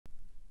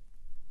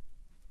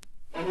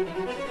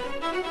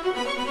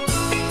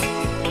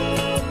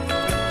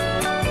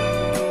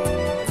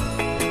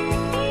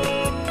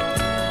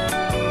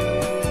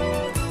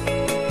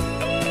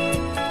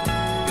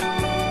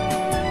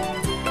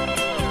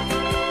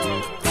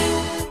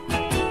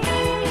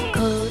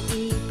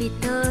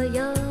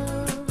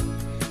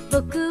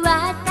僕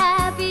は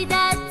旅立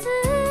つ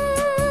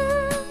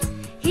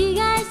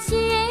東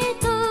へ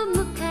と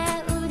向か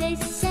う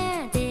列車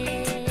で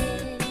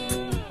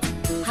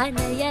華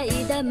やい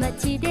だ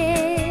街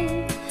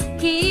で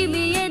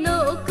君へ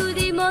の贈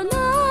り物を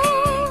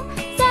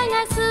探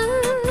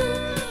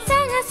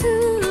す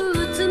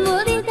つ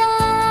もりだ。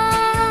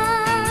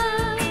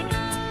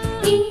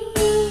いい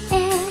え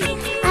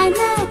あな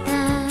た、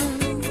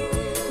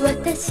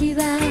私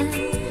は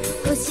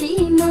欲し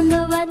いも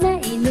のはな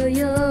いの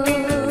よ。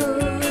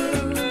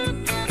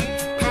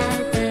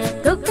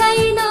都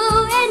会の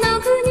絵の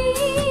具に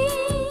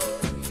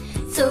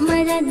染ま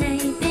らない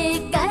で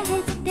帰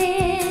って、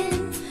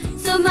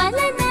染まらな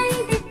い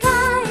で帰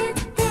っ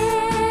て。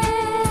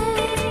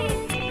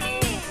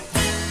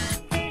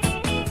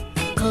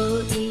恋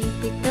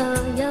人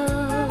よ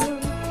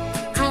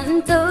半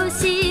年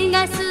が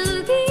過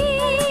ぎ、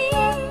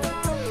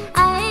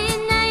会え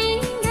ない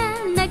が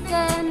泣か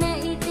ない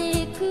で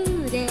く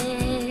れ。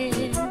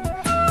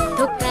都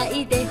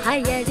会で流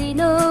行り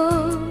の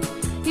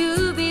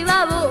指輪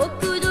を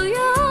贈るよ。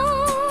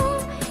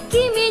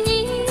君に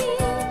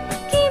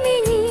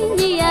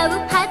似合う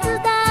はず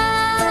だ。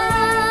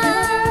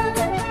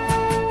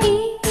いい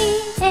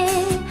え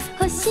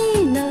星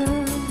の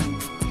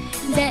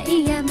ダイ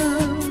ヤも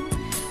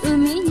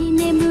海に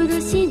眠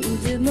る真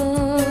珠も、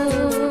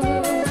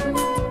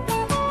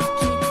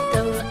きっと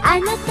あ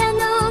なたの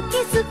キ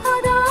スほ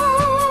ど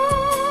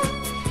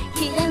き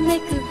らめ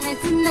くは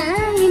ずな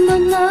いも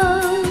の、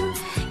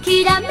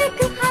きらめく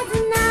はず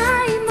な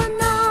いも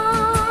の。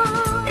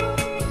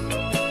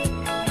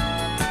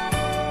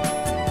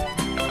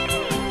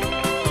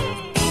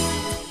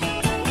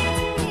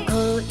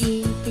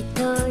恋人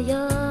よ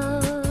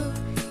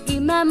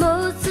今も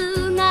素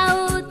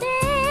顔で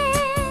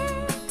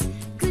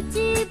口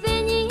紅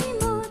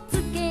もつ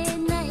け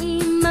ない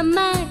ま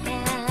まが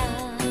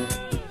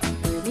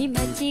見間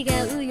違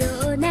うよ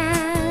うな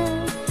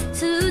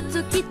スー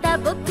ツ着た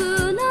僕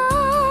の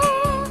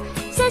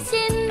写真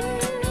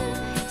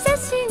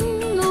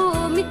を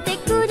見て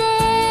くれ。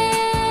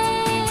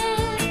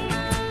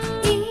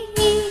いい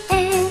え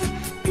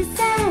草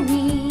に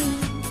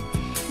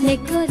寝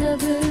転ぶ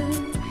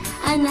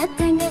あな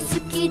たが好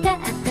きだっ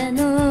たの。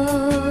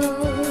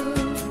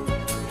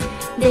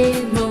で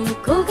も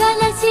木枯ら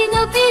しの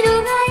ビル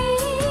がい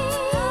い、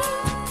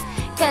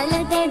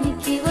体に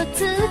気をつ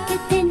け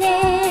てね、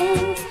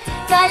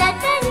体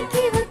に気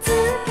をつ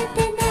け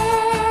てね。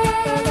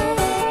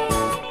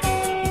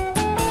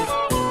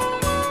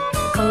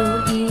恋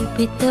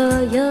人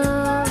よ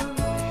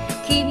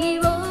君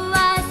を忘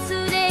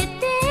れ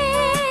て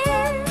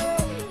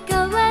変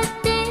わっ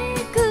て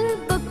く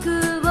僕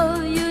を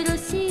許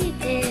し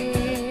て、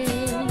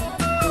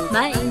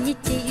毎日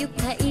愉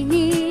快に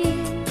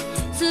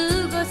過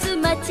ごす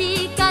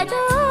街角、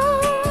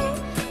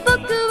僕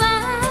は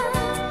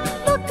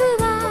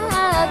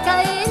帰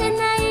れ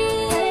ない。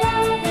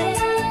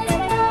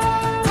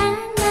あ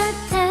な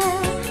た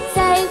最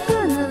後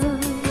の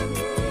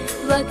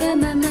わが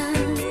まま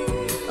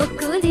贈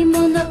り物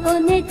を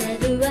ねだ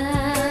るわ。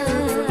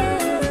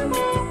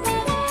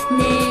ね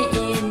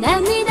え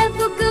涙拭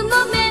く木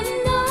綿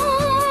の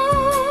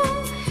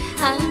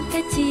ハンカ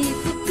チー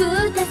フく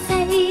ださ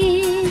い、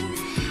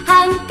ハ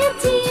ンカ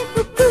チーフ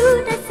く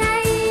ださい。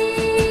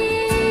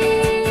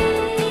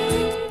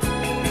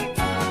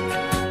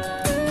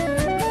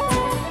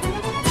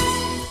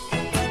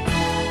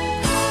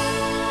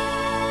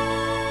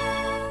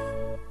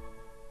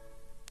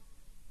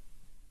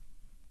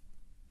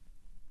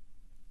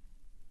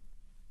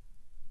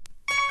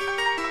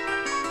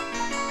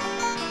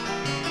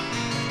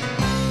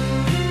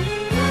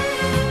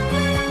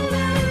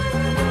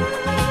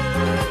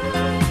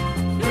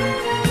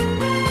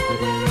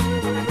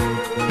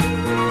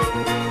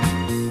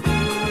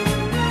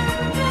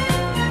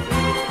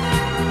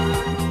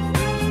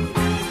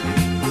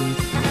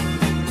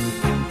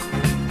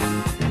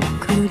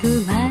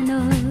車の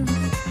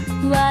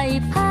ワ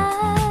イパ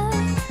ー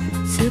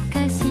すか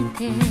して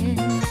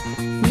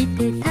見て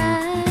た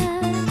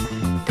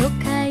都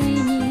会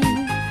に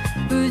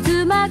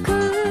渦巻く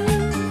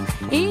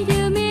イ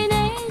ルミネ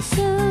ー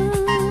ション、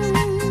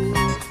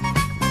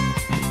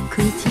唇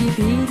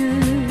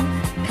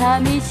噛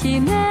みし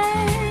め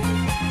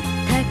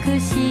タク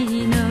シ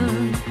ーの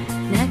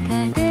中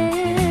で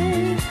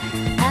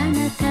あな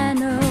た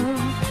の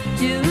住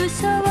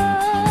所を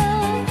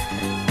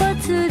ぽ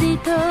つり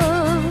と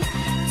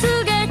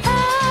告げた。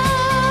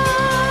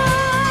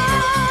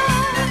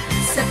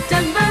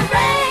 September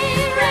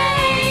rain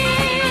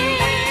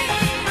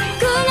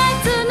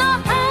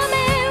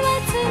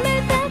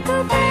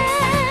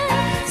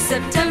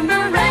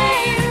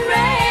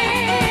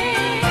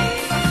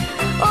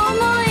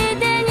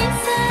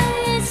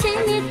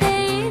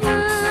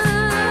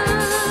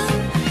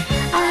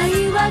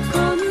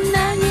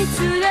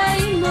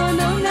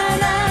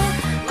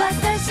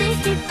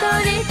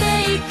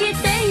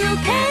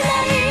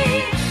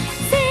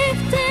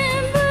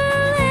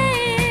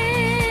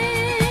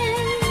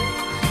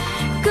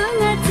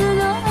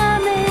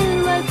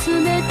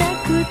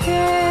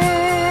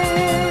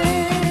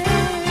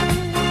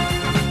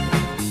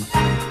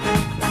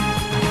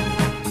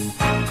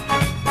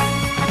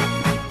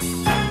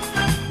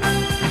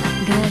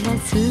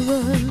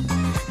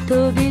飛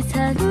び去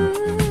る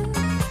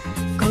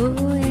公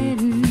園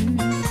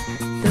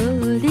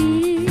通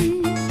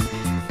り、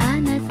あ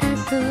なた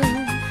と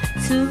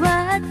座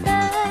った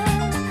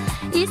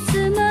いつ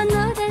も乗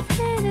れて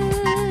る。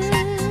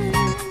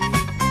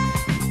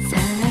さ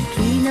っき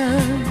の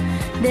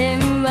電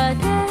話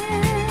で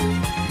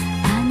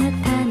あな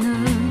たの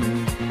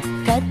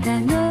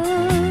肩の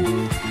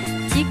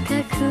近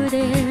くで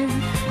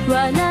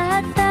笑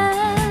った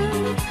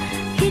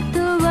人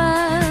は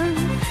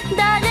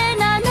誰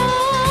なの？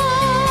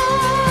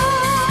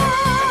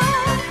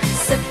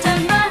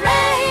 September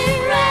rain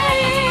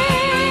rain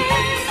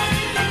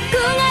 9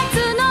月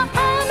の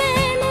雨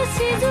の静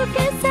け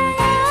さ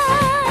が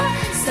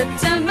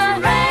September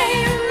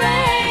rain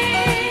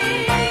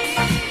rain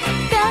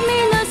髪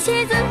の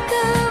雫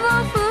を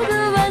震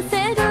わせ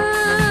る。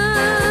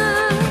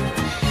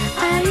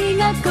愛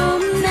がこん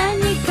な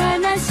に悲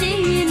し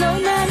いの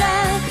なら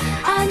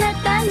あな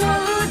たの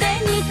腕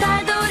にた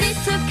どり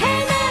着け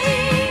ない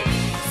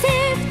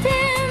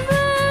September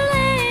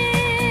rain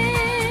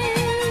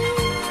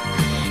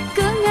 9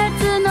月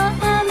の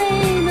雨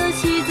の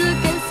静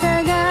けさ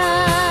が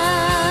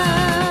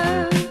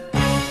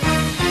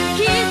季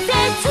節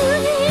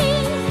に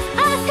あ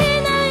せ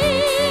ない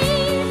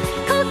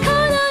心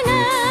が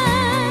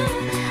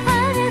あ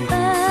れば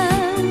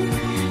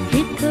人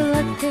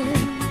って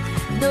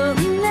どん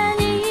なに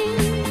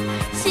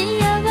幸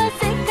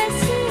せか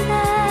しら。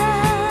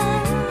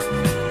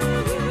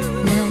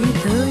ナイ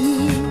トに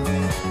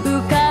浮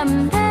かん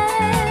で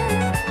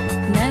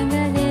流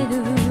れる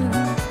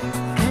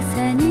傘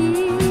に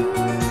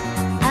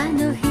あの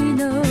日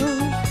の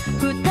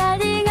二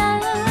人が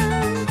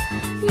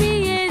見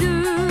える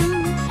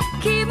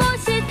気も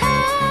した。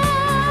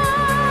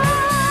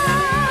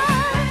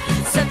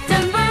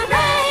 September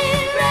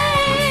rain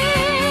rain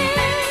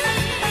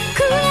 9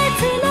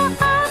月の雨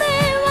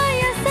は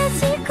優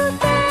しく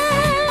て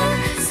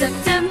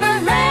September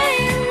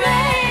rain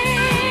rain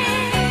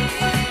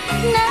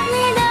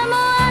涙も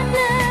洗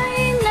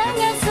い流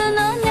すの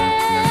ね。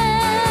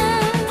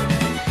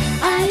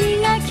愛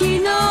が昨日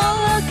を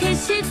消し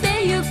て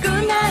ゆく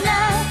なら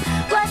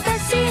私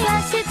明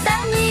日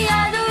に歩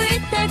い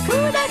てく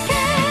だけ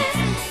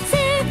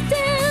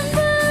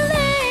September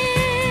rain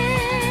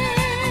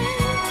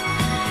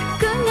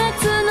 9月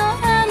の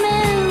雨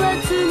は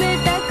冷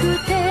たく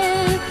て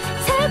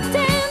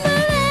September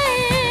rain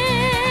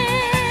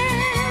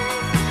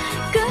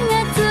 9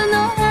月の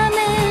雨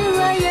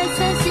は優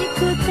しく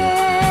て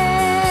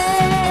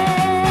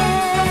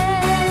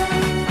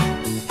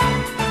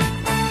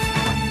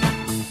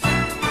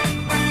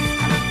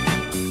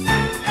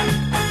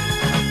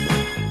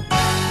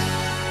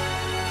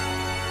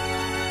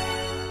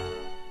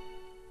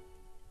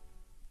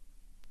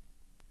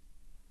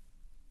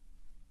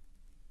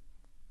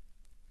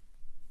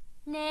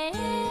ねえ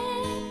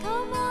友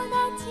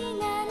達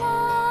なら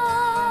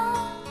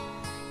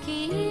聞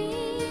い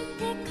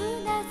てく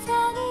ださ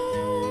る。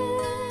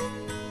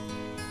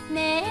ね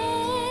え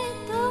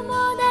友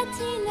達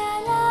な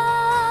ら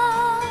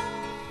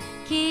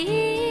聞い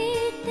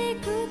て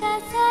くだ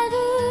さる。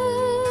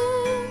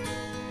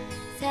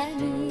寂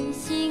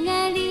しが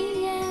り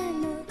屋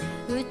の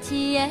打ち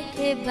明け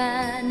話、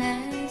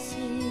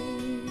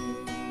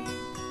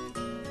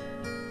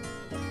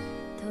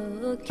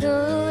東京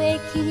駅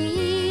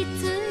に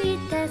着い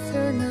たそ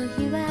の日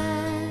は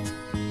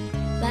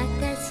私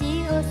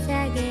お下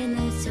げの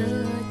少女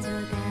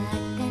だっ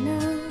たの。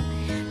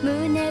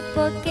胸ポ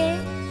ケッ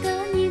ト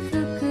に膨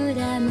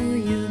らむ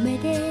夢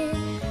で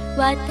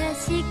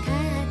私買っ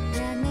た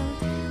の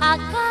赤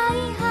い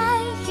ハ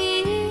イヒ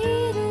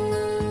ール。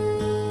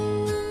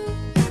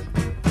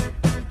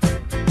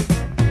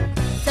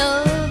そ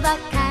ば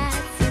か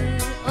す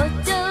お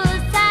嬢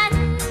さん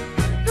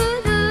ふ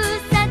る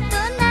さと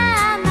な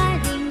ま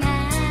りが、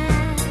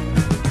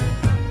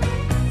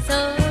そ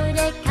れ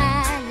か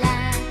ら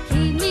君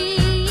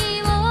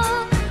を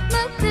無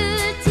口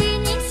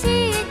にし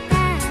た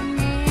ね。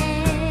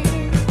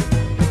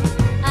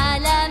ア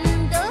ラン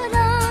ドロ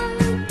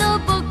ンと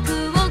僕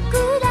を比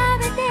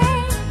べて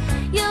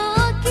陽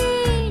気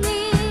に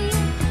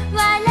笑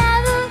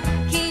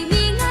う君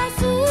が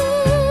好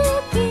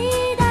き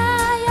だ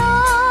よ。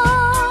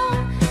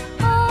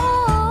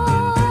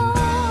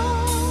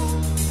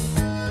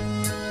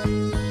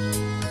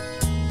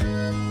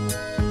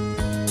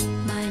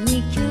マニ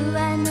キュア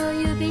の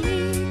指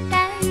タ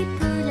イ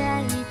プラ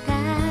イター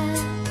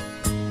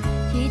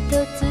一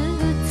つ打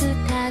つ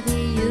たび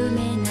夢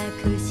な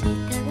くした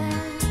わ。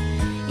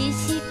石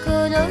こ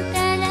ろだ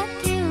ら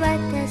け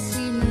私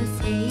の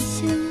青春、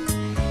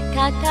か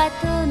か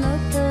との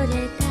取れ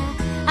た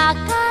赤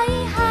い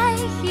ハイ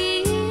ヒ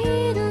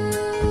ール。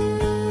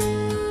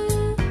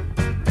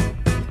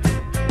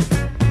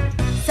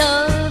そ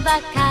ば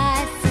か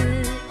す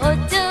お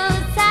嬢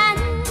さん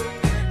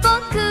僕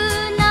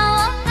の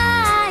愛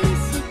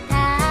した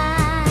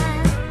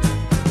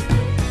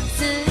澄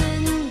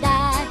んだ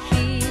瞳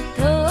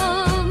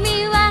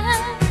は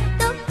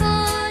どこ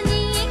に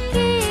消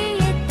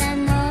えた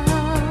の。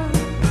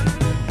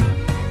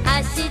明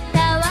日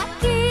は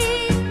き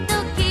っと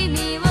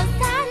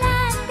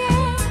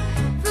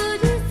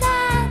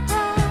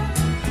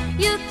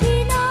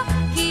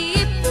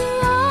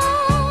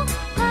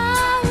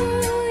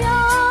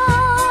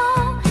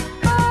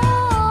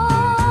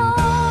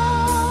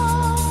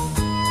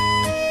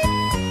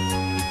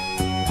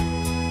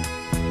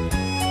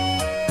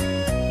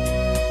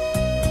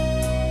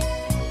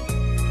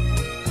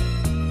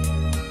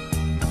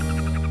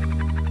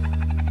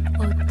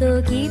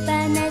き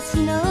話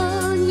の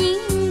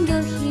人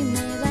魚姫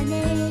は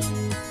ね、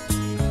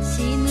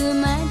死ぬ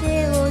まで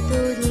踊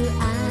る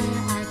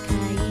赤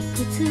い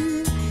靴、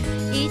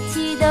一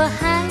度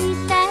履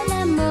いた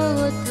らも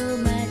う止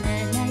まら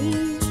ない。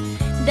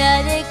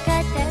誰か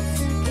助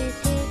け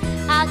て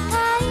赤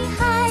いハ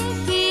イ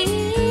ヒ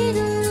ール。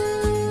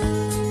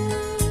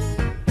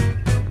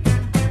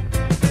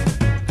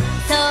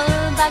そ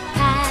ばか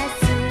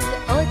す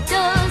お嬢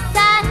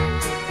さん、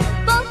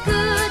僕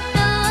と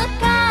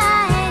帰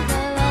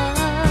ろ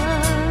う。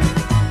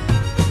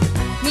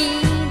緑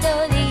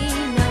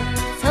の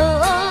草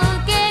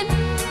原、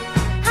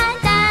裸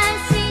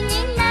足に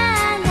な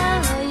ろ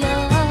うよ。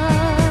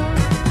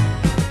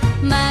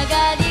曲が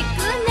りく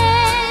ね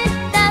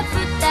った二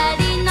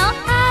人の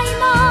愛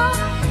も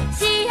幸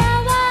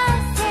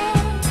せ、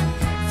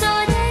そ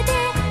れで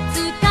つ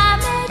か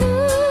める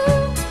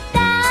だ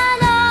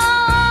ろ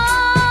う。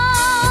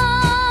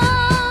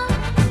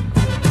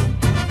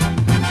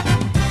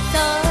そ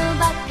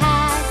ばか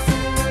す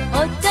お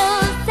嬢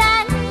さ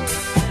ん、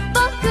僕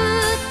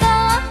と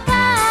帰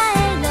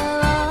ろ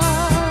う。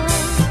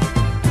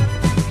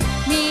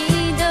緑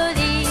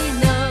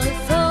の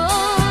草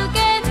原、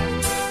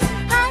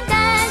裸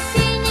足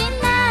に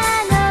な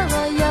ろ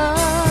うよ。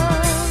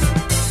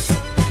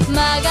曲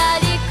が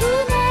りく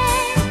ね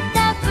った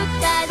二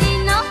人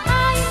の愛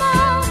も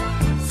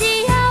幸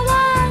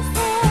せ、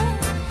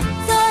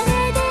それ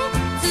で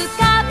つか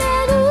め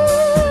る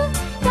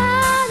だ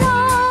ろ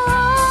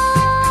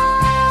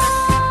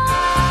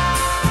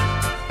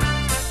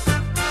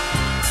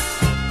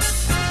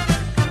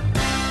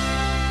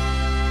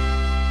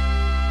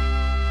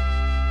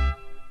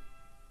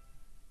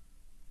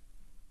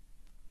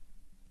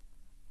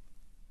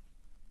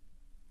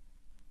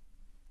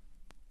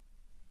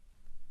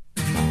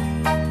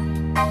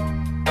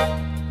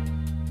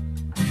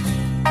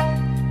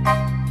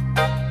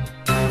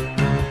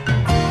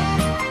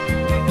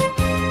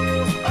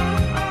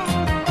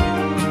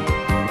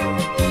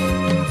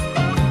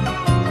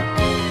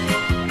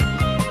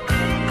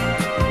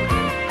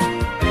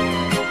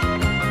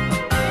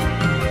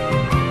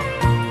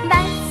バ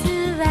ス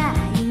は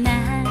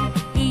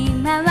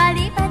今わり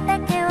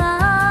畑を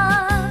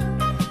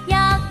横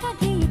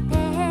切って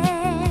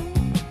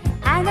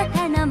あなた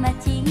の街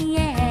へ。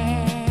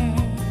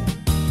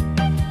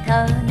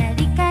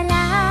隣から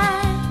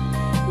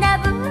ラ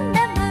ブラ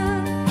ブ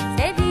背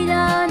広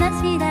の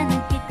知らぬ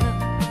人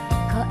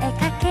声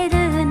かける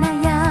のよ。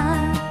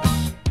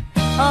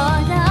お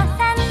嬢さ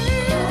ん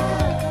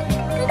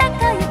ど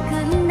こ行く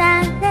んだ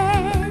ね。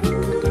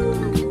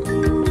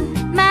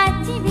待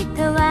ち人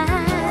は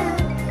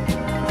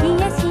気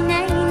がしな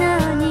いの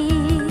に。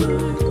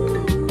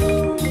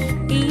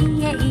い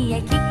えいえ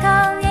聞こ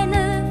えぬ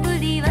ふ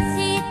りをし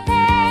て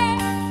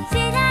知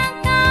らん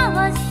顔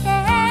して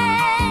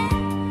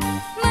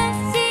無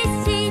視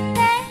して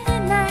る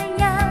の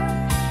よ。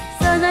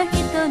その人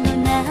の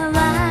名は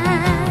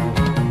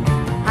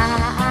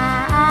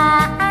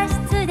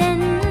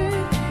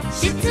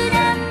失恋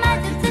魔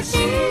術師、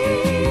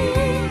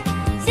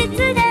失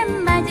恋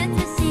魔術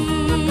師。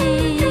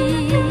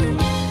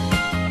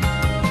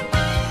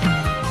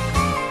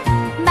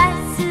バ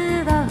ス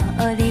を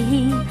降り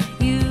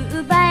夕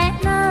映え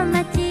の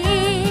街、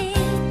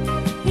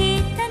人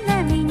並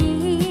みに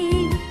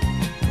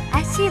足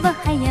を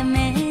速め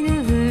る。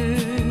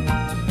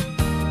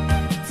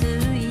つ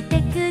いて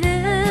くる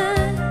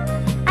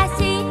足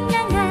長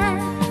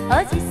お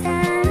じさ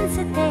ん素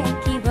敵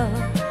を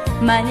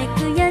招く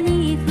ように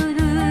振る。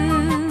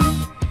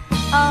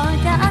お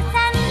嬢さ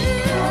ん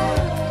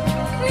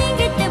逃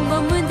げても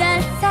無駄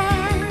さ。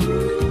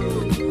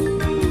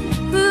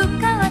不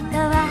幸と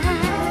は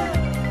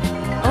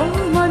追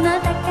うものだ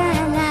か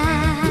ら。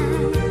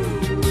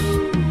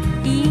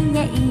いえ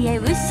いえ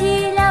後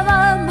ろ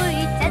を向い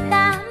ちゃダ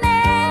メ。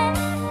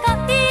恋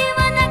を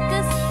なく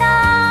すと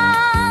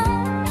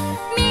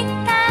見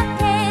か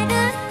ける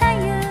と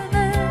い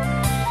う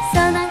そ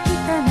の人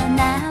の名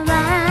は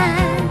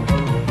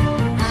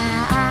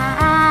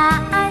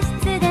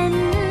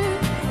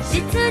失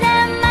恋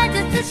魔術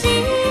師、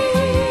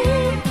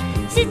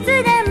失恋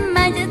魔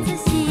術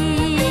師。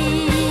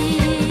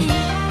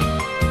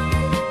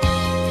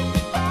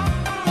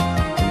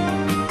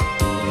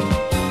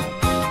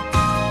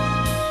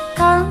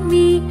混み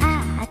合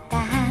った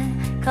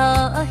コ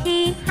ーヒ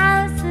ーハ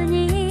ウスに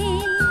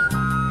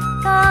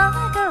こわ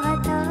ごわ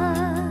と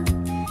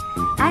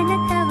あな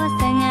たを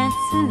探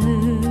す。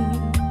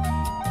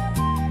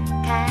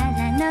空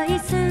の椅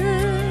子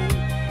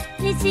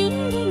に虹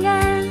が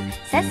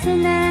さす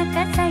中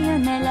さよ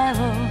ならを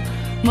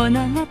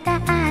物語っ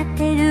て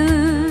る。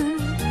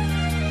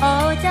お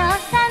嬢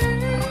さん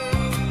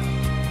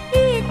言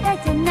った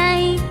じゃない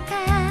か。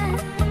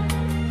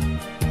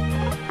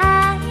愛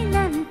な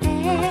んて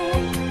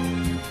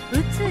う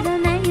つろ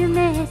な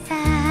夢さ。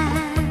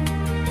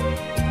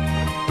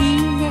いえ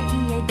い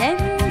え電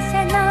車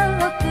の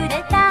遅れ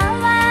た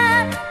わ。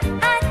あ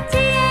っちへ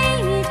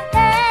行って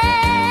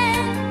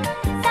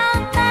そ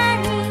ば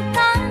に転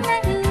が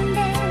るんで、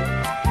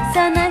そ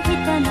の人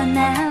の名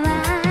は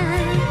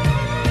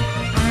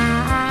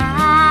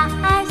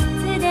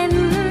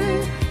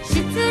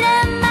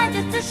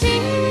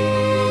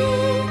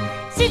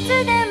失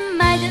恋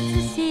魔術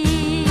師。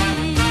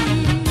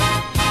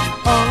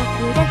遅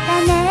れ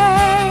たね、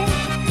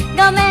ご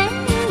めん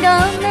ご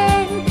め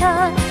んと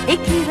息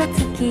をつ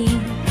き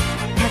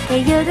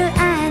駆け寄るあ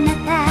な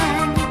た。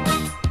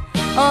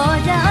お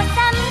嬢さ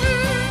ん、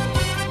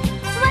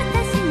私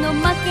の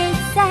負け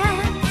さ。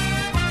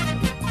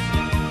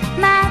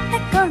また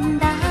今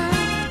度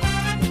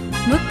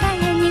迎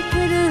えに来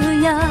る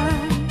よ。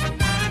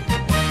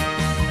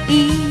いえ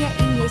いえ、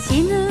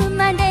死ぬ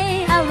まで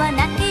会わ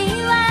ない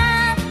わ。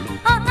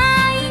おあ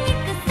いに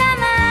くさ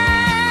ま、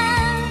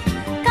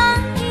恋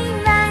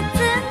は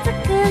続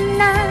く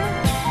の。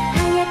早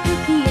く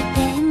消えて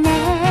ね。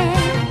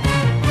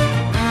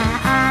あ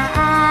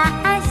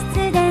あ、失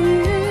恋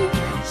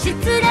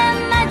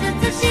魔術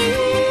師。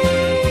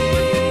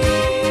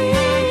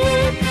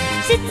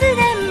失恋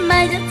魔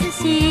術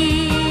師。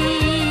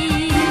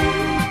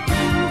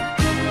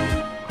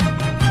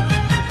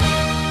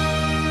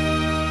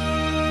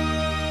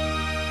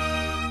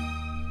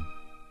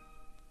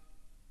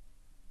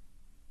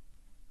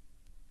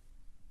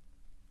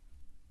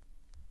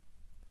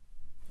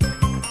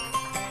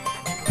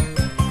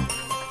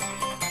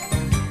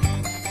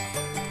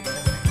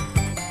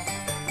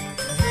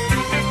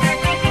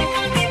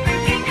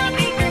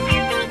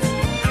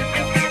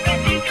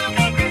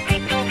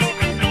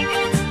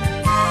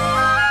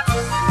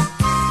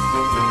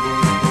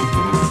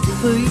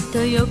ふいと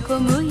横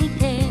向い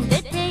て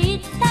出て行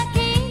った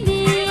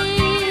君。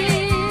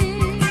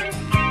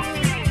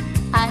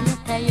あな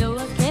た夜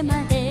明けま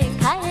で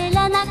帰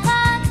らなか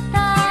った。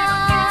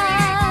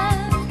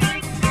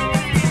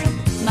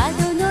窓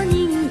の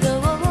人形を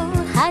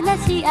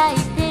話し相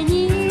手に、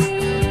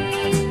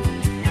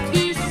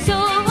一生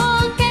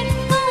結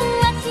婚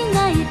はしな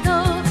いと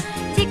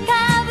誓う。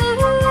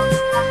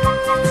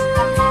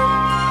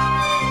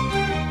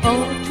大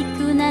きく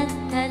なっ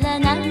たら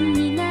何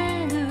にな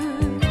る？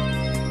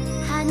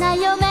花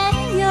嫁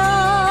よ。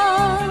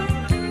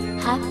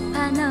葉っぱ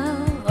の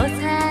お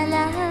皿、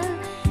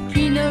木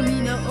の実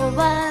のお椀、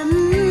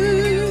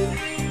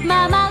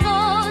ままご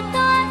と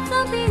遊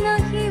びの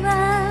日は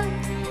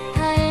帰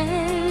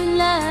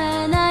ら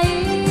ない。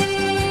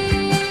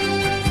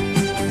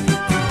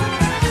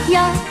横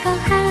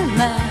浜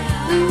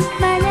生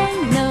まれ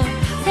の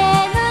セ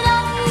ルロ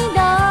イド、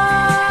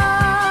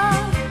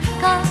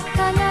心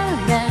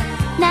が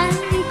泣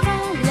いた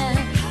ら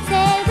セ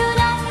ルロ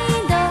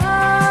イド。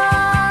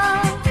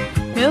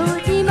名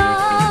字も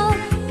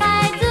変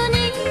えずに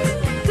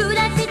暮ら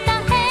した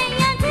部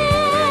屋で、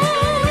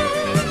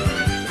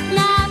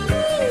涙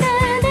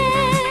で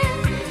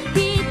瞳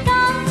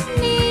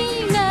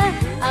が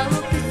青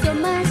く染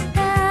まった。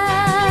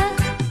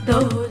ド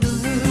ル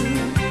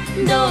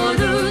ドル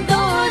ド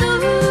ル、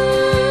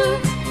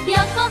横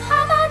浜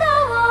ド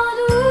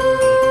ル。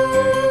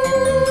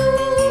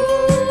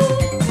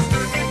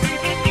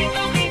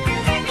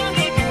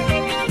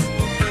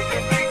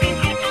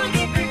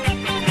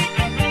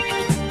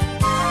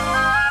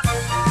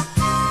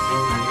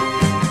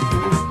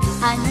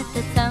あなた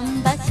桟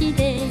橋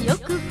でよ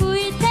く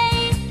吹いて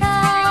いた。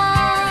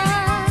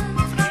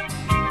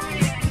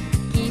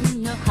金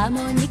のハーモ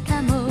ニ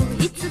カも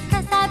いつ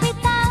か錆び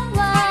たわ。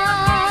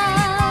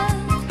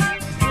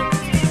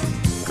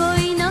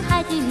恋の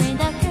始め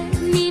だけ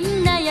み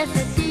んな優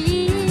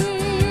しい。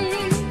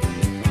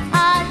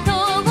あと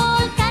を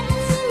悲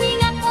しみ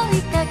が追い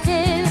かけ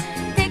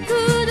てく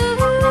る。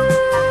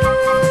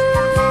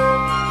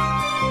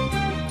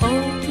大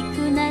きく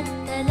なっ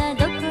たらど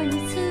こに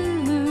住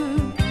む？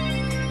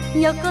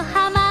横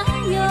浜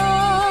よ。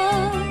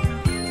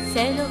セ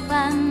ロファ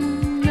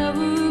ンの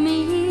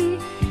海、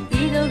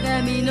色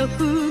紙の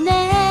船、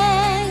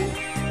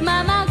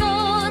ままご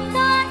と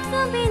遊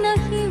びの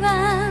日は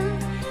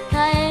帰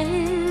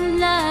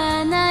ら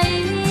ない。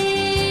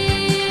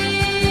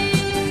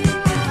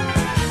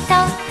都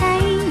会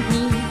に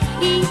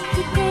生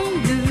きて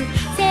る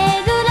セ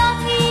ルロ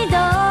イド、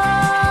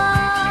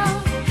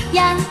や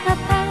っぱり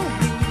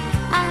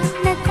あ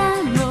なた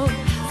も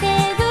セ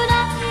ルロ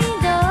イ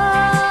ド。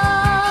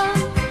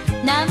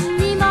何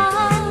にも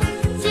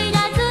知ら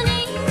ずに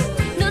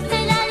乗せ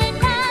られ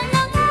たの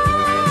が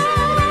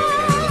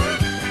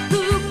不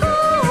幸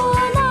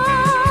の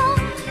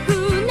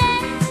船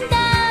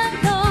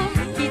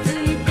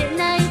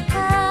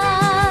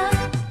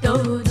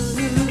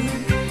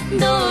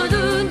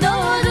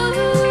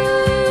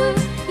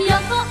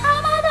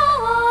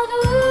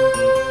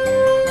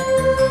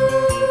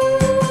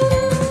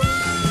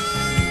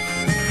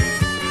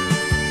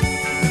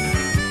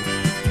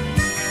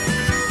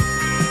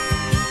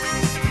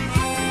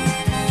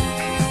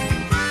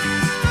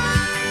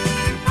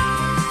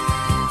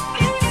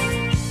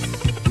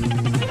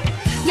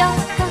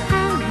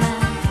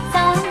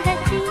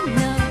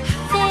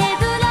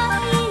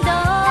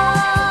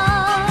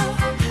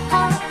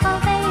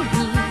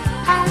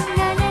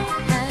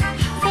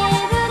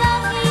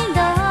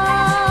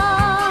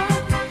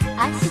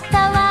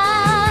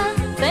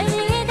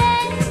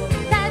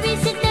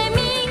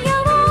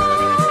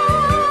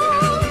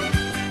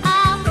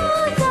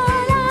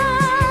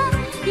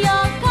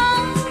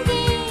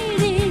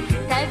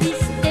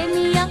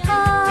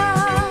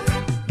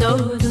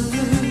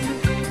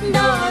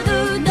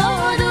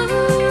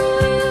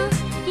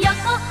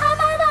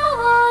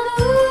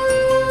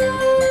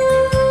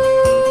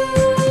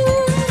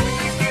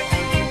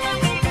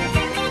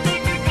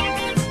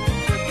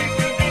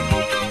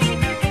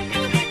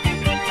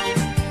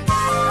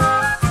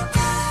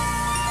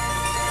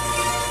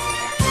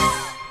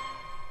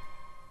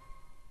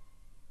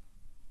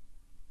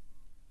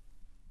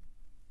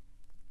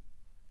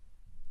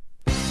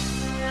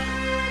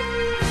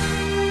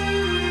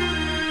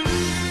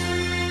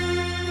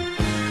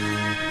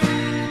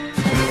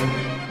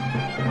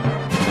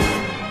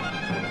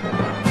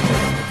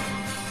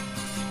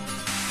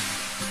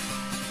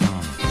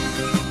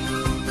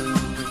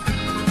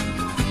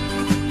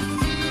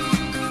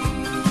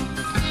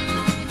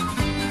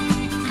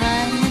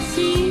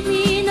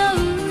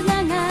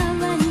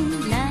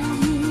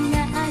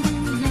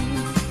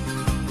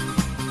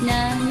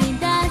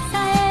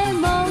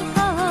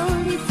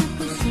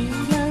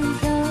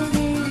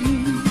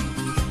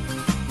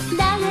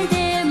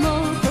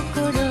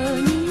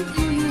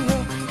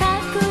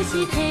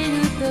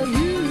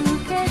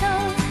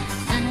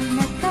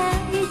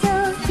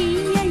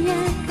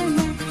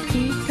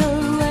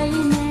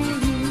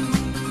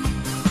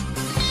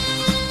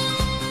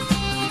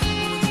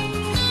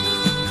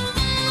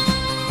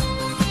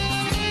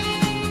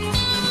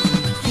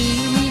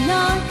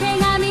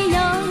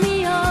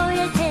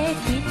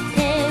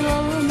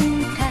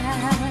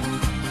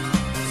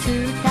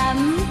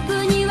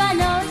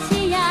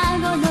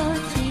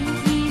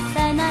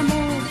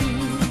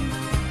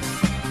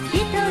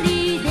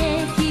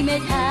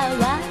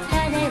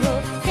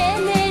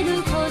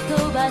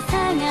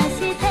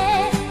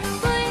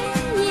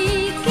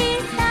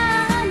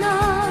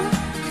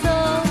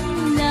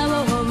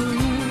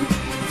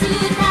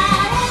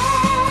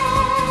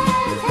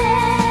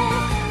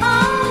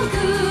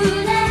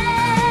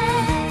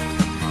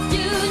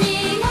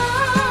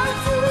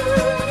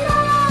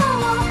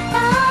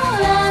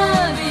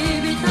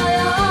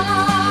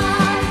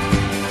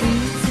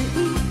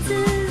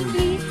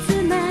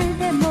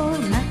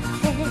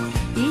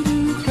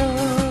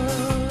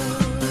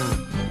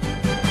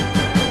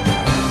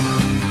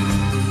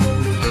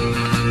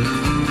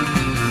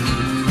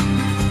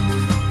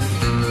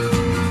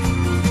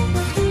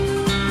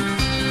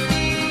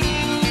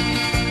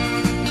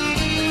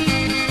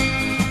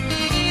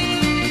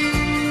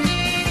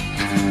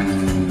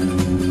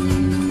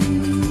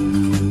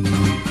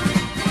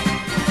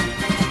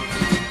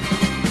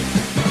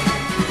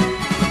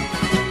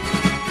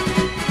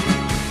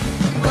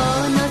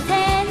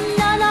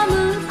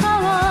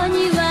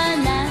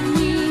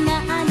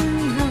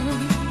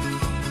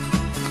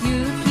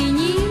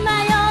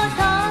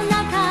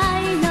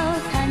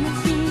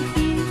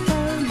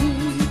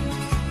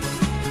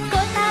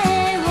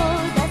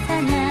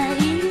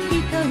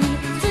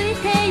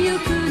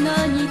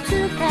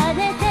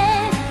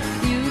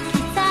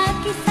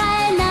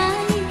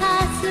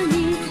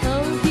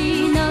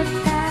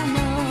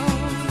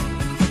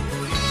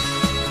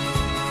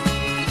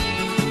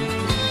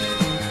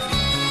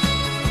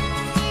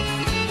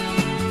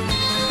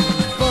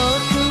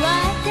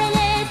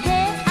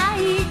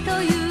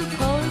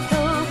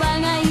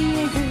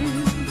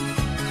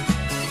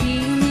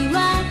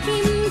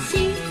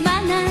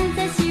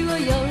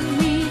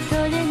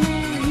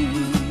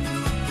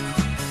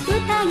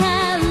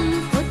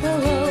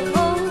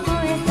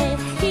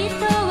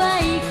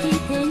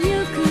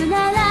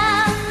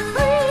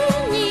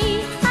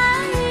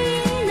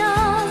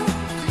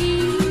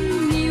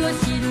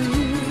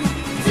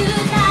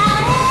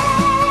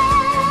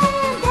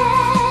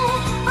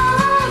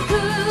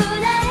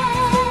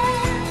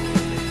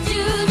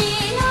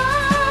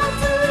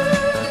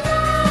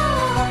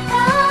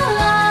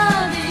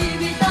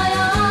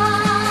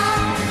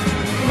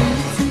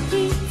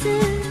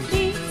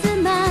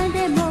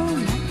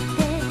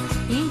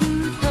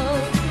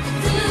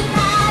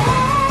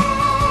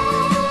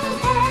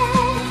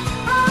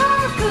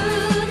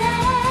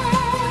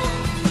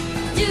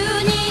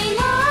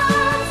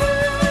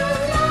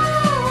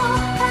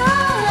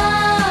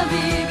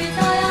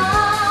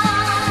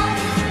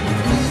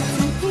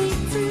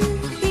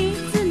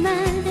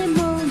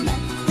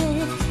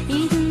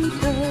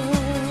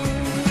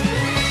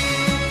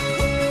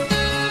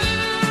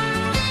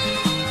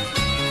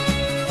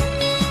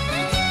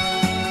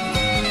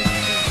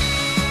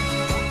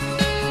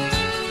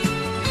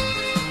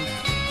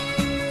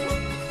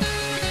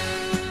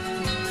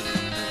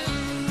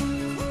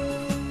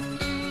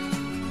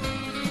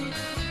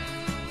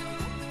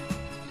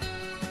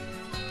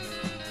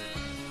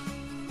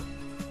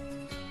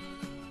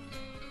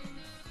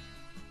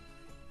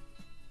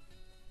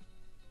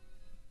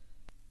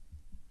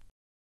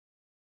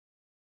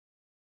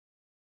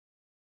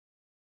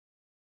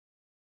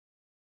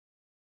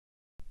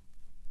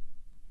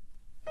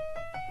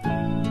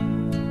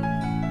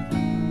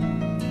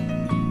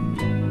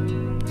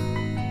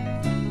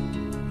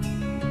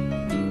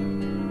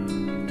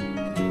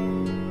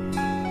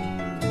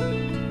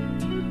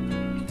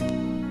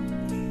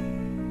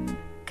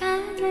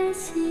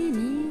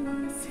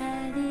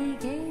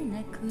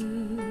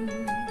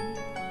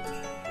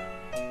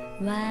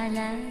笑い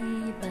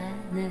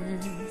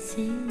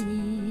話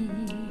に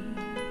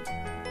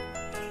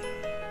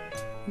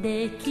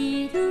で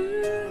きる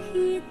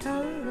人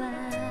は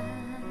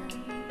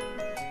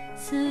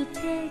素敵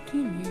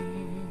ね。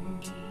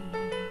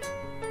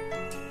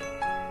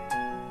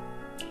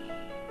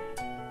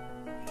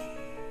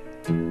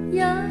喜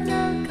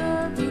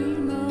び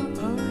も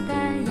穏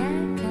や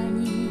か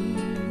に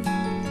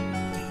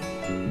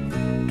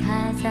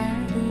飾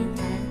り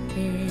立て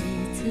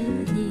ず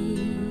に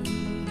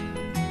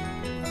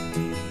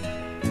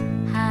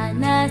話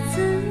す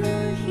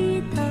人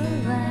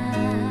は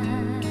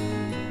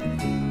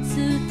素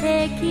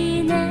敵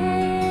ね。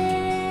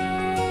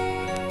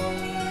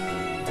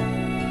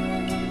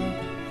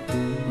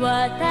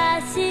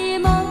私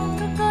も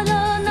心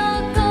残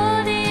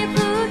り吹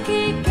き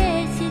消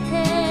して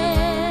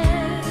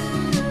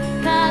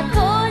過去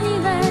に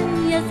は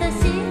優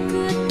しく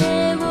手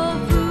を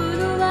振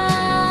るわ。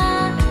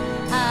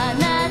あ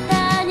なた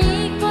に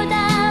こだ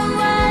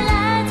わら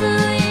ず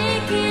生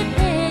きて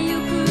ゆ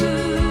く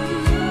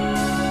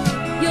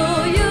余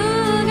裕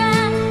が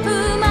生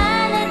ま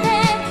れて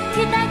き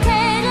たけ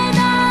れど、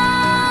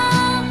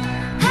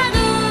春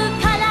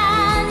から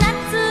夏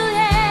へ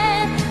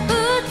移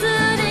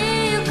り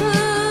ゆく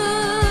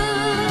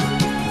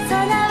空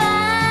は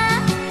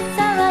爽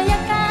や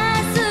か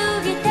す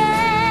ぎて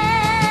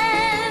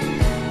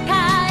帰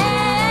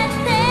っ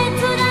て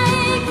辛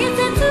い季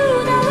節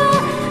だわ。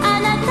あ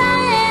なた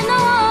への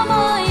想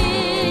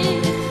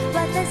い私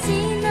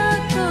の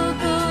心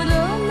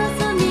の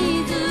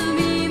隅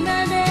々ま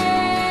で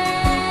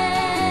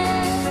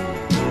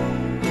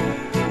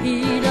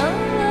広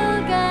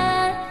が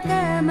った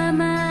ま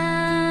ま。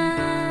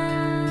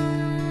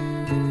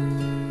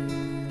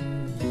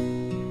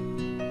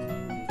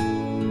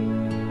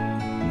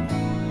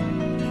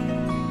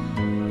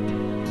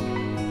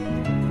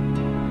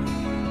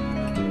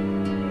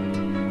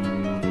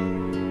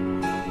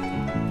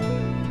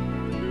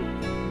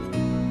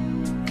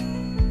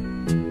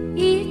い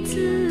つ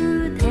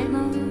でも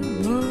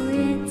燃え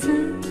尽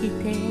き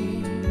て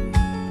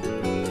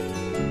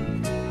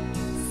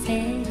精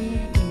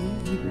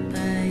一杯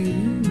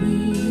に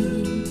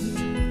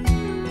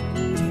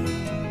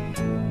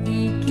生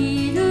き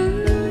る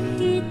人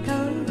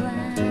は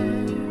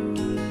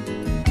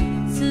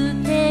素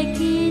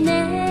敵ね。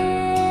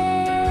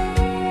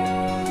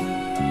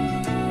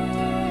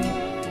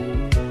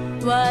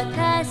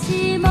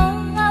私も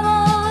青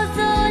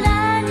空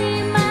に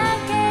負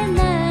けな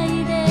い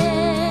で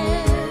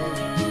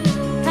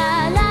か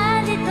ら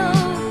りと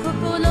心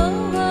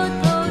を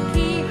解き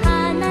放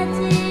ち、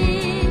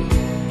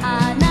あ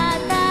な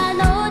たの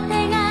手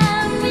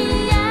紙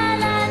や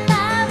ら束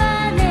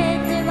ね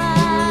ては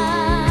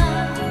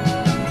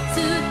捨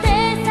て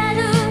去る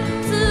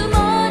つも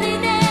り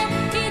で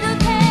いる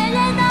けれ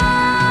ど、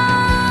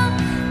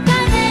風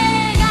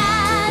が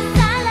さ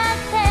ら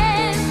って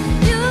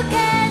ゆけ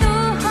る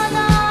ほど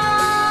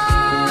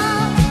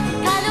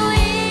軽い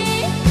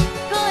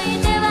恋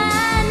では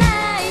な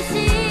いし、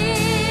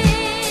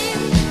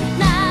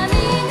涙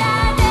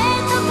で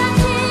溶かし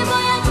ぼ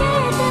やけ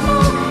ても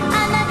あ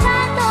なた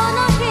との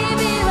日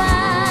々は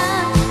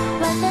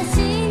私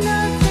の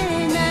背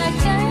中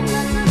の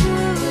すぐ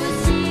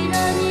後ろ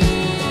に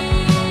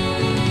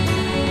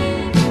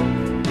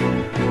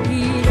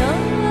広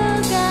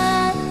が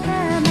った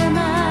まま、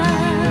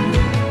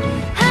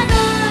春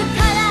か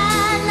ら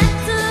夏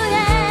へ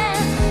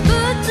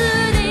移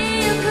り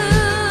ゆく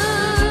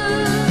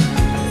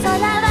空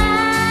は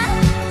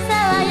爽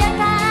や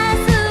か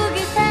すぎ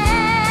て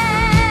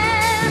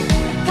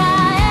帰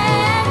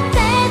って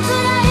辛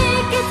い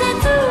季節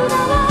だ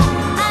わ。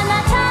あな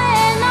た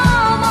への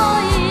想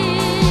い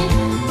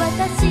私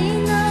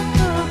の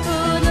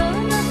心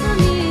の隅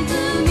々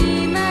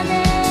まで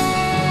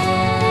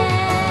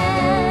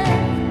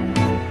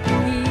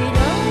広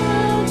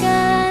が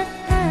っ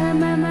た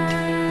まま。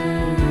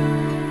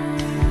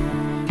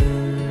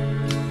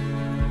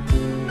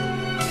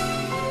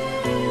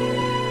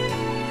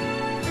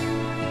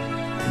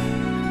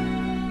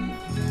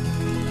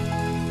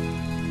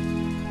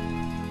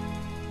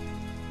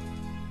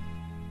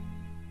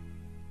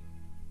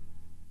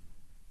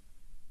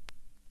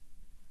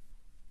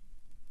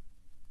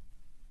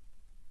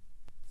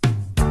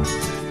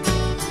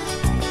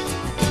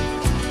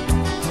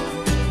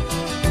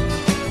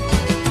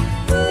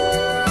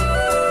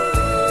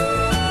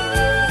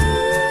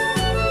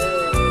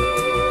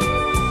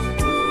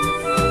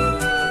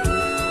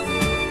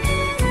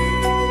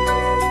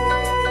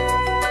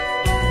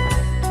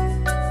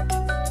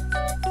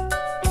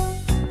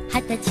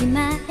20歳前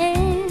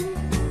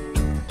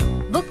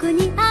僕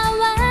に会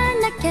わ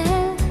なきゃ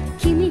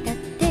君だっ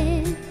て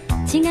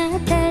違っ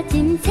た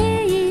人生。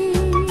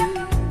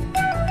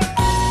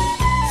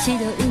白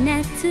い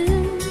夏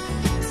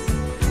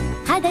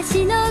裸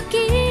足の君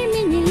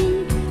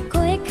に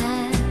声か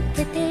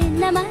けて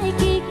名前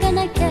聞か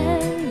なきゃよ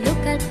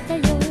かった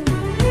よ。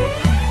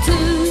つい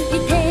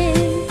て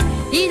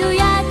いる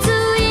やつ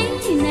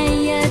いな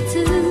いや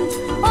つ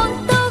男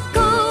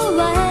は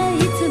い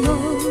つも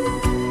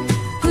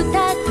二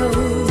通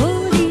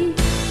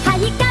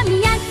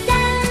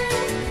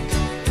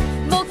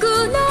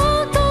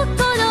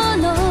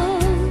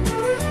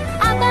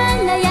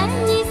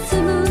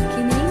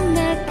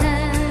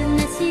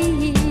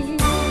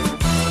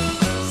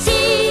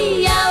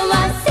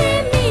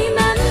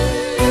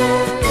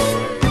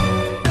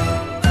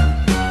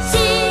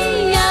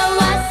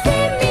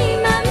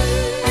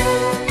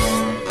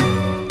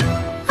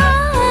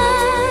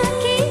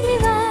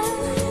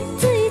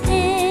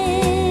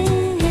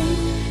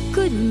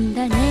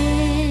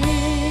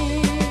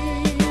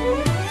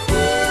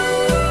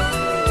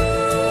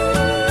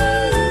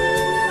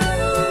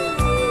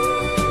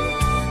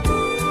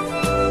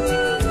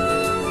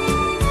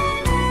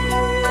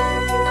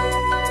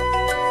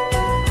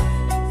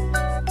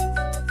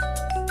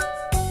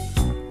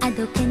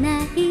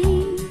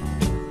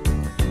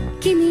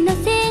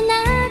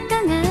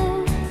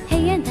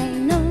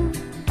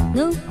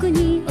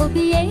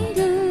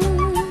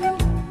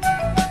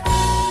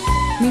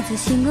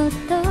仕事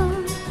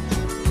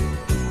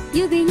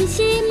指に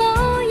し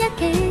も焼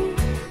け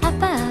ア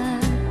パー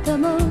ト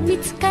も見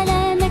つか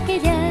らなけ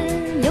りゃ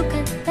よか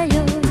った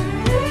よ。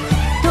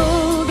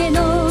峠の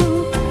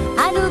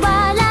ある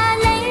バラ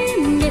レ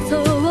ンゲそ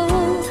う女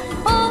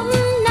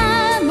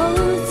も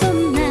そ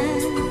んな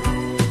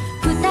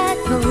二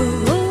通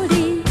り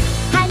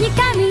はにか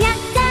みやっ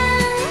た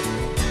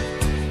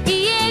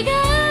家柄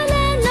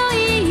のい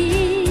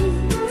い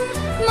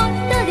もっ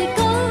とりこ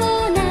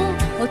な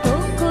男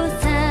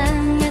探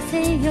せ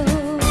よ。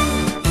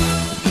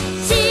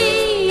幸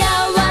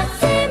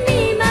せ未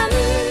満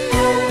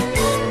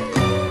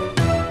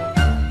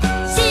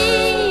幸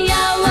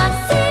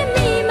せ未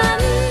満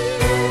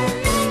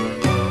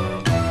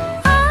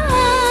ああ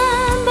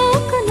僕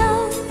の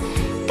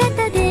肩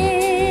で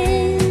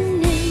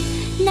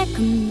泣く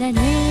んだね。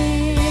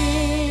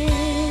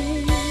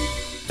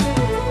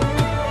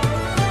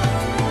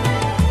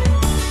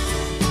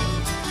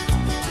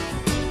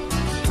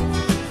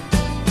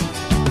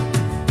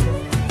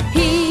日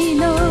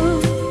の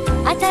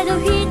当たる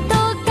人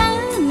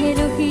陰る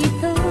人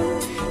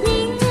人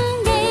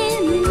間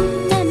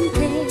なんて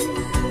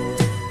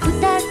二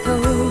通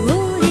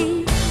り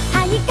は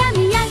にかみ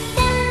やった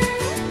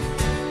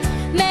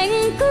面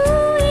食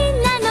い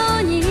な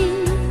のに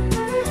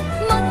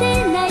モテ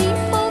ない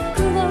僕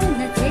をな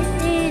ぜ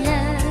選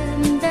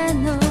んだの。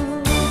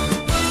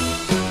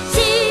幸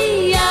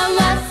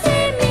せ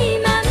未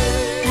満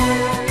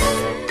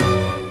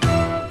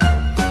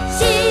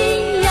幸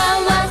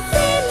せ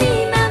未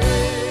満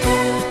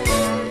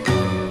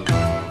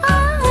あ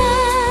あ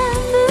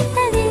二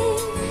人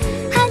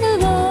春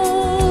を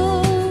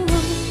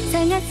探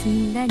すん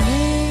だね。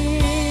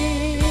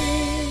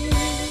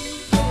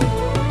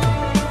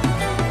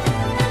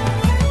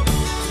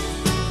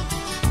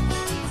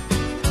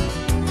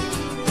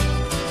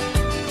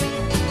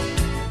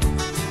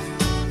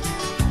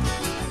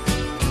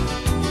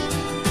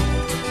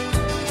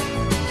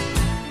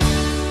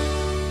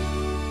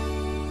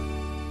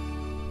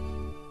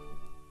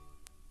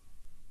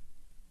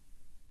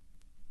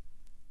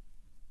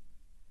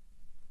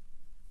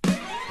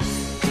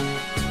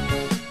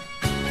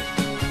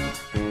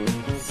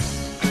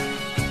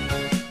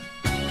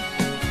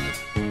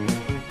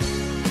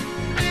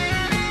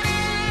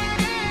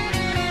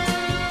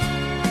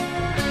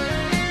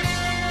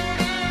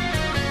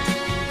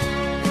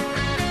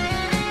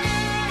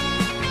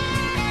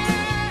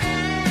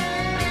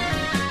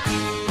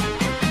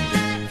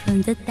From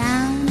the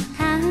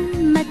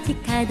downtown 街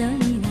角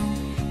には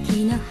気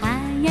の早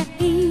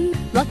い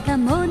若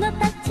者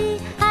たち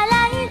洗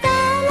いざ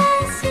ら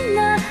しの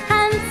半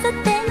袖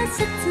の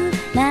シャツ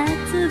夏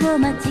を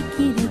待ちき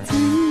れず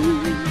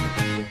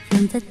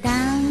From the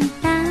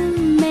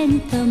downtown 目に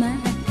留まっ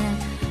た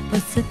ポ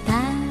スタ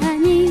ー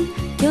に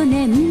去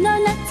年の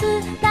夏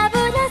なぶ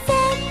らせ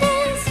て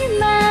し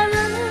まう。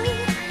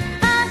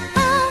ああ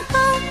今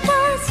年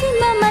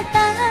もまた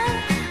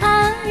会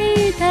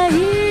いたい。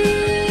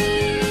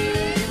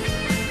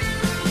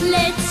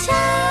Let's shine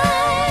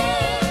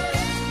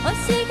惜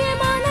しげも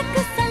なく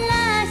探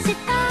し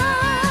た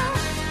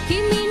君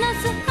の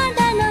素肌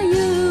の誘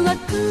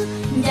惑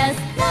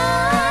Just now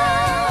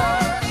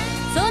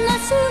その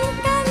瞬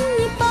間に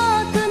僕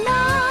の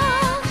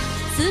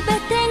全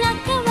てが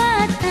変わ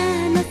った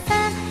のさ。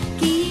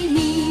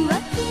君は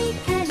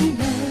光の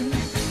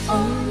オ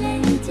レン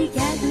ジギ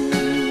ャル。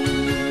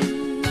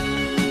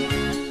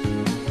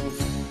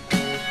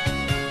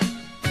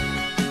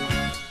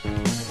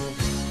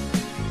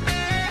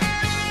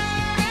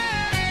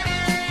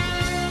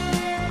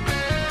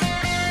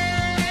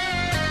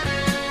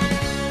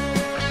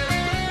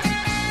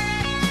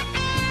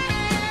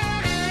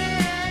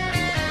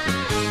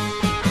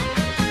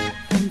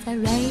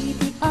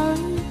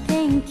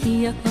天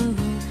気予報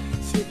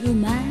週末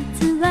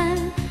は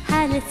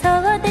晴れそ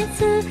うです。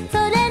そ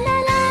れな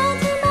ら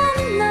自慢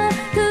の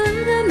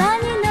車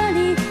に乗り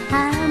浜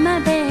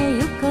辺へ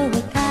行こう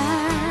か。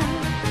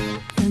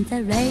 On the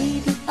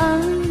radio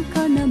こ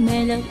のメ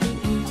ロディ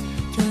ー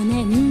去年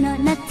の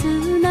夏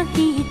のヒ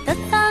ットソン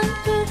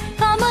グ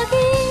小麦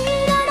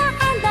色の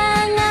肌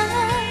が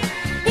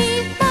い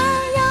っぱ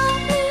い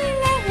見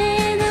え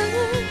る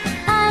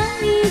会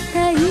いた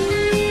い。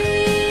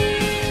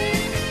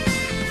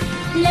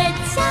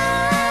Let's shine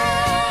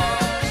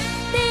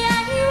出会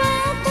いは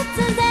突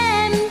然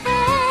で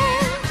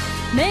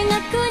目が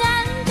くら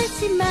んでし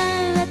ま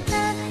った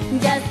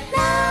Just now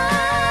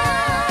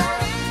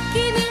君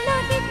の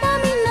瞳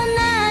の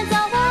謎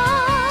を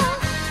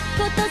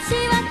今年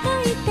は解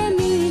いて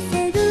みせ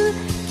る。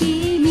君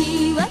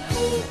は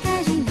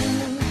光の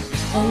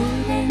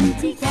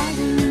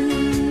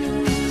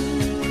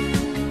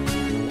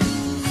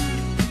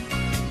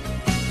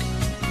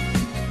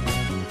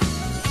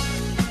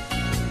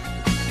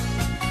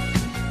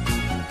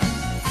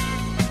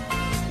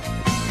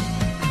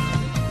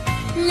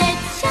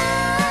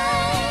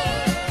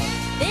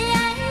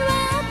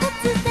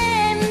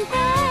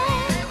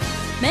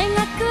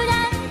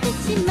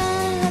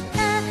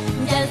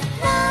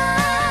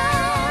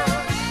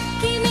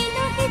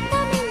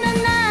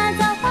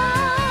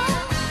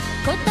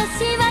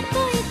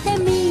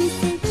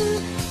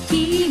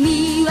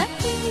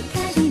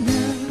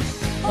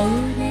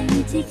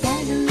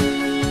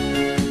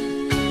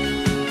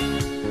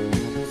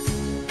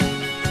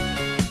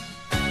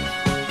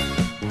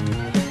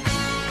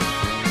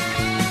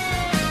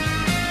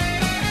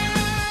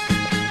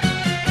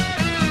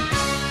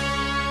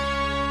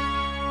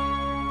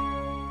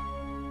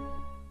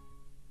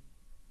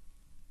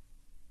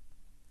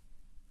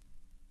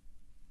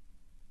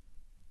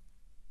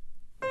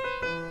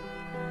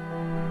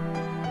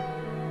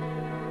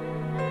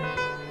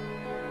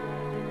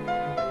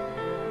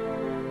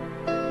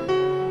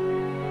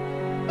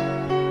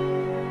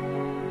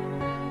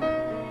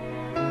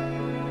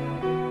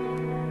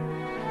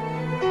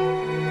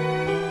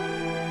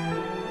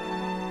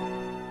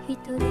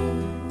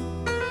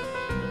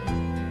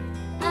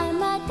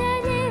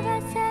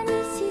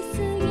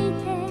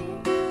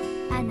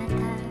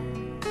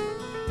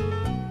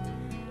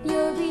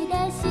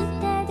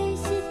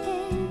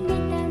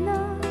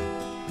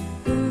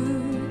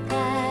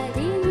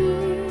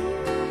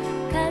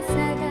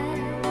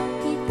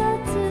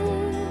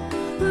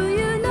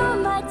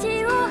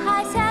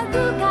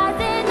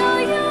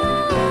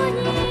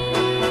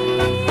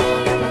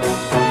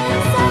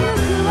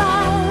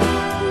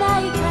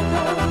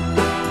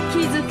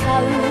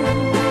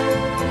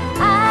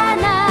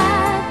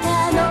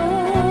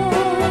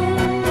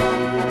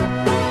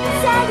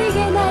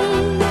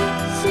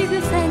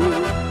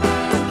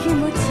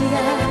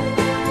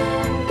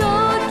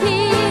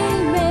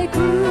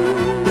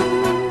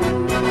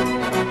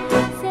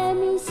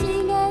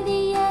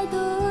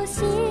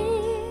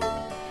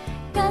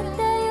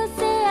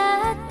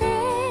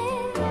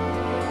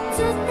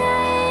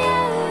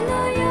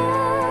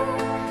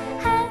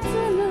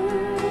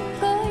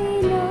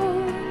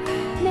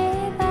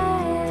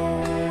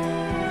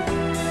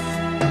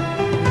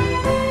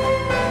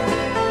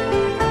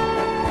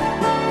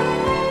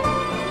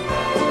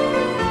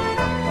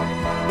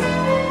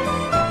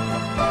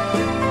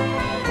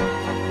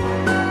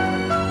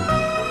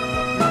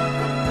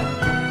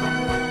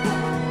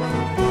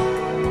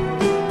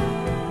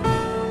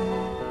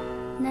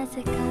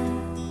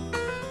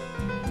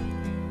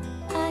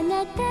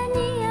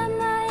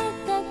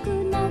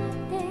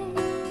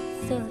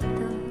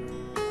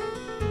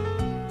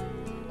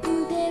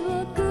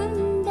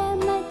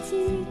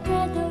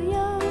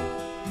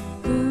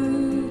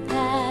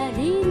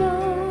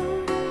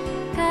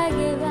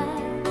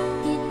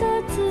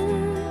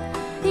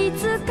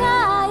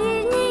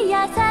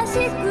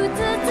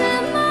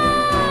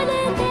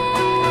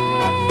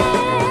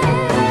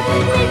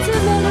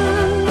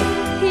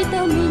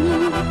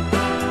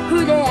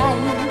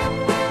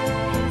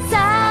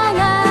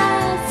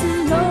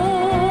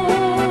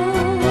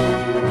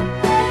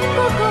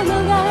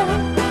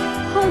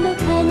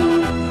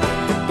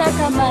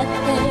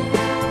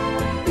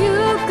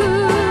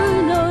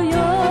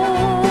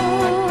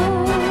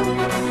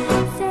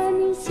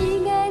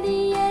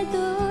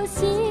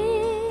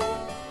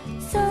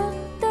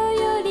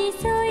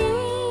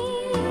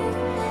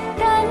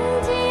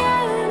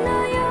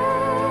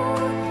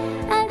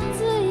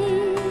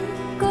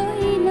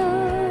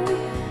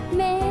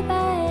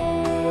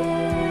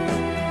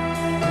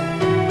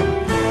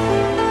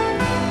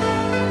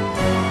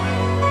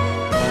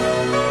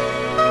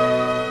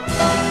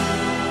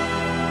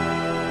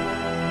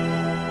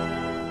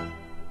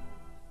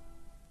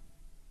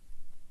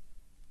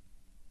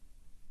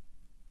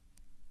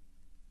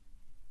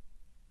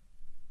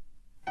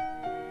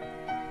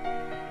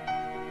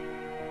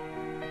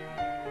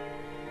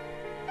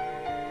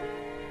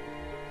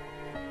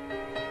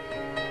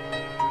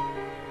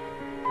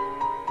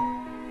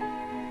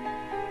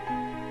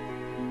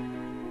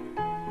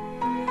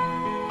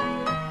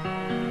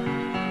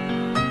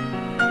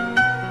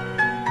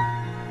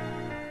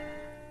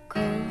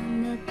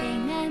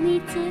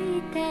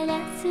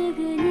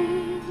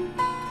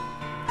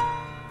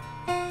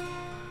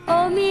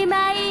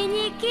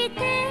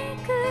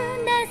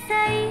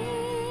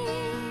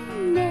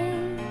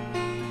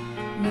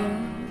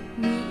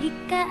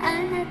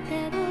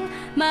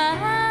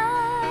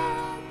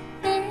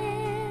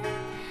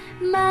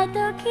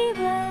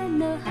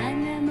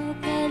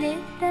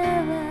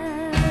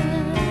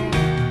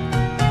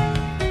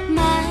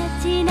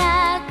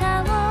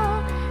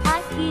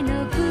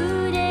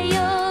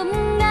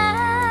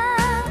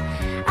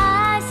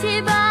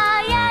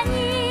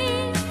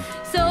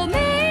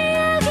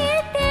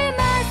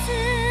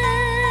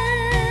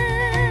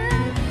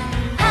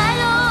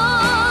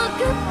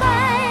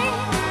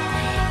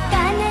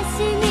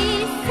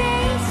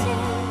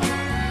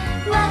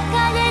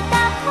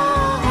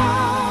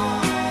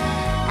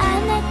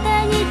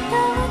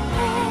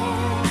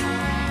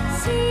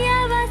幸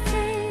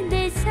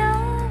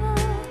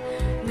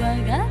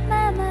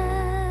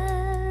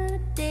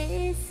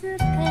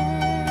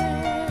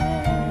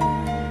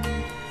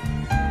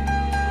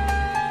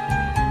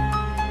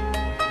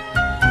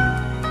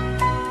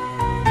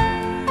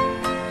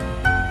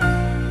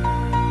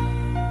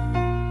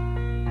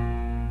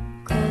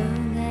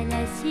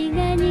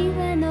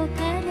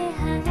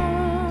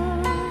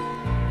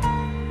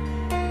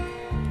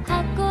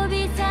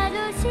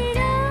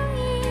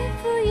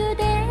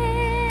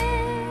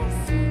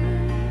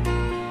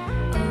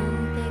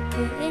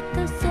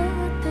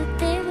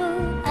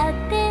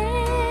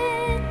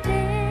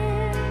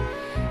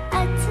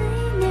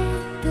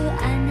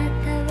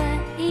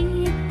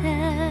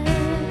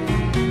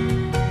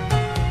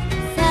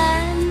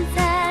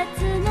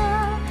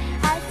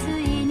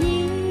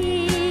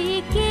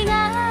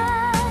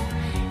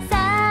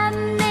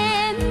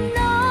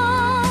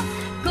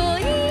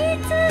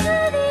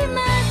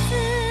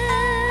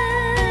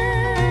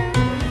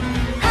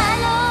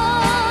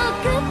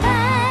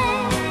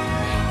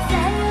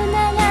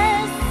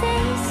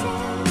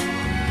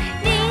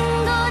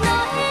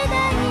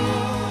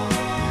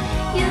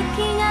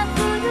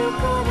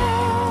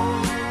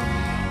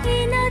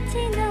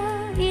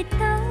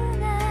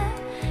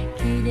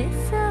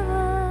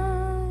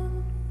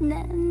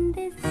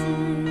です。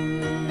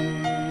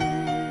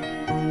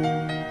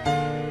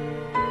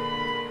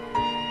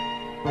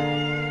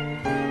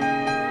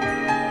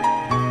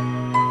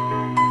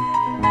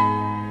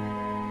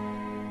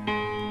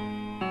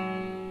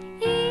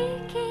生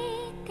き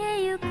て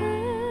ゆく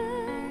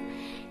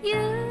勇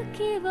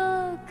気を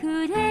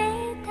くれ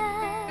た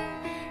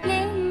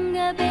レン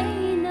ガ塀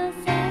の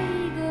最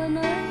後の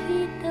一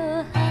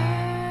葉、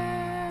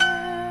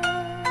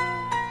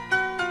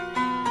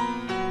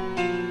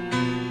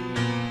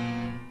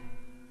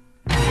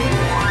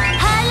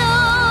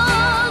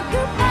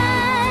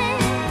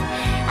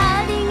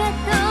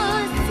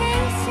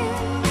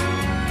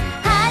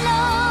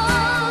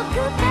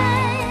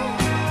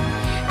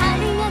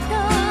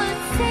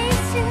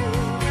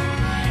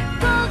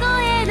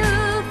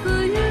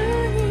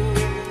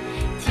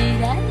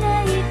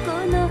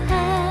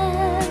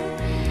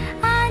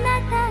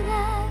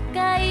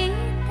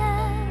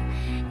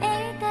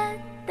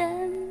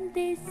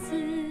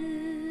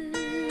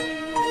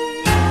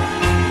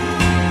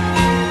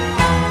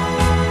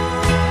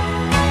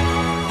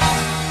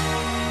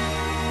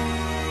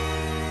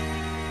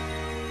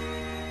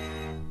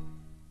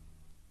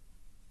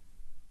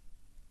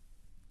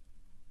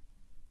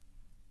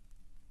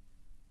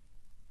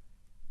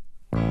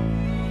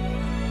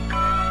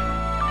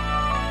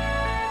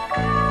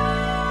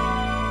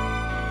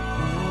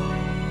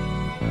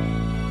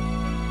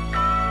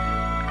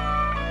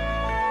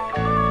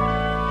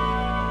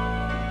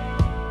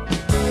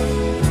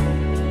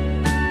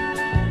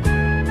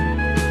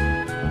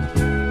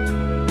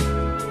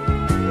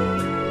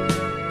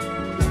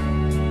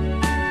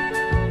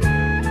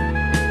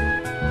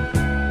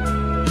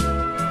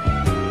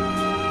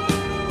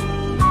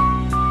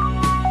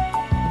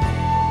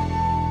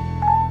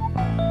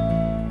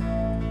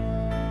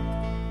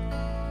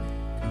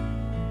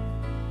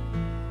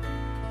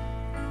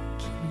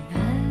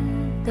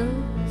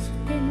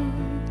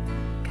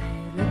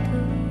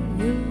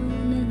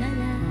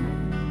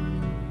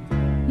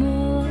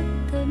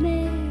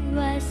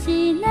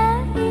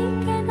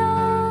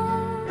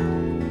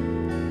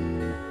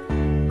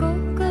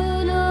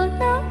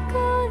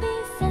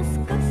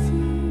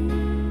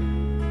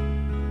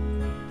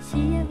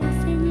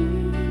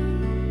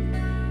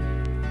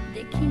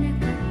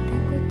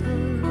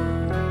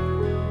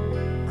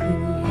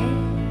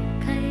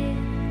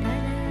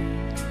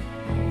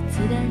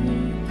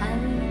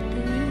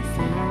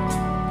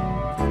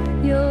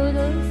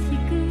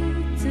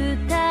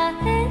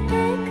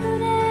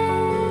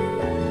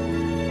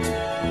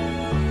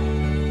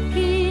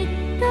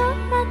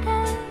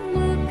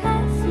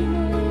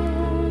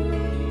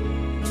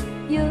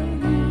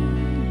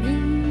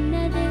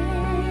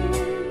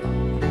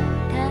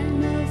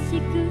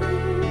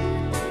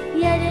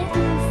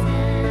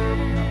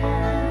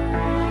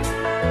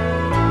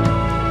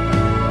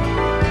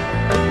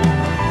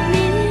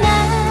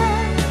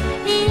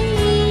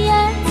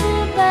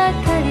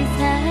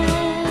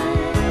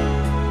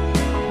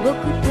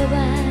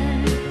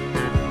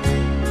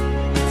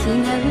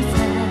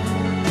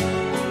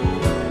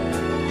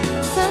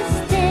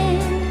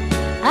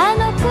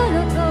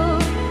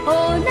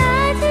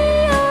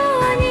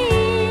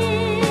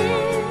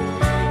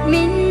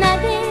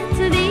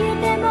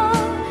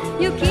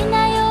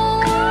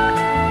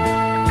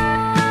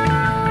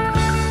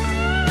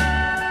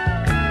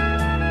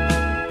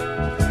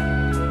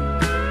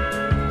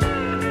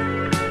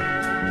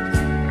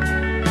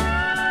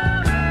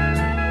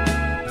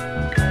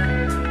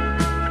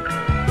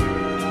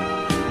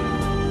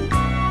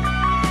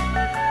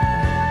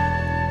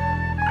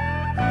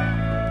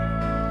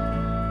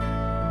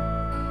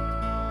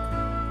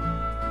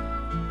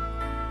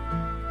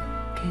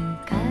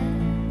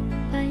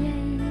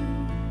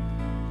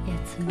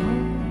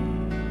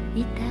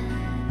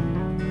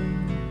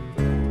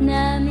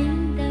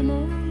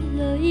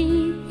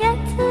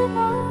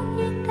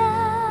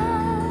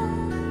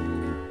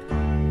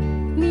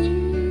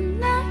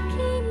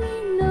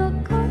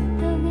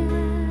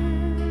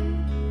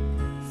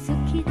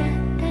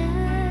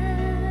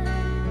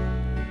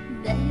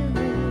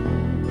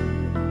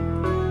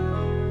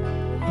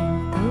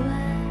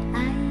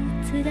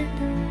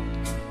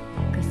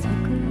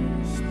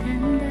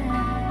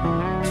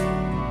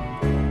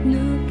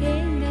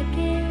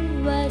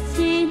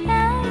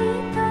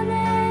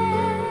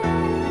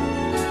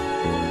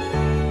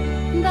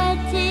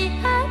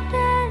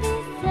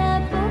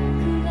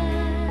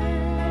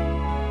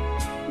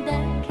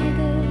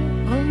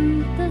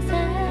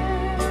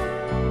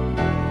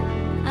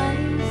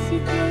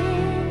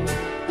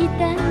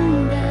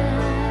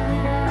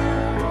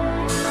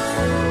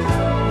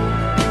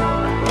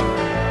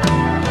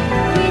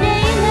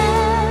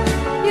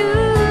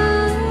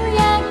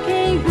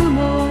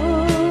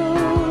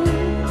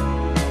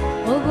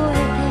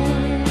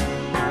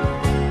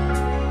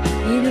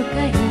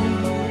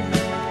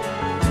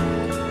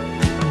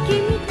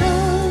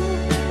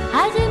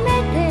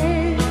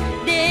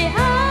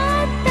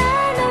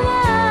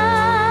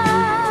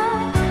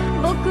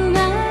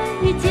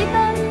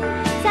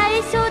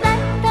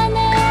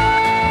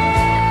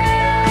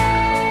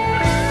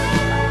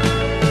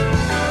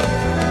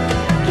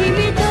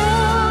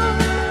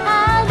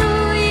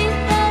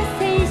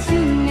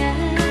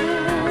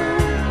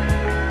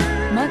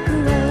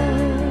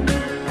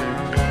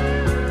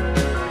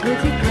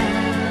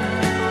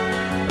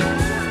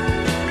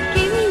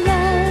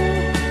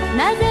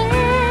なぜ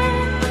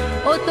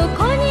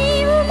男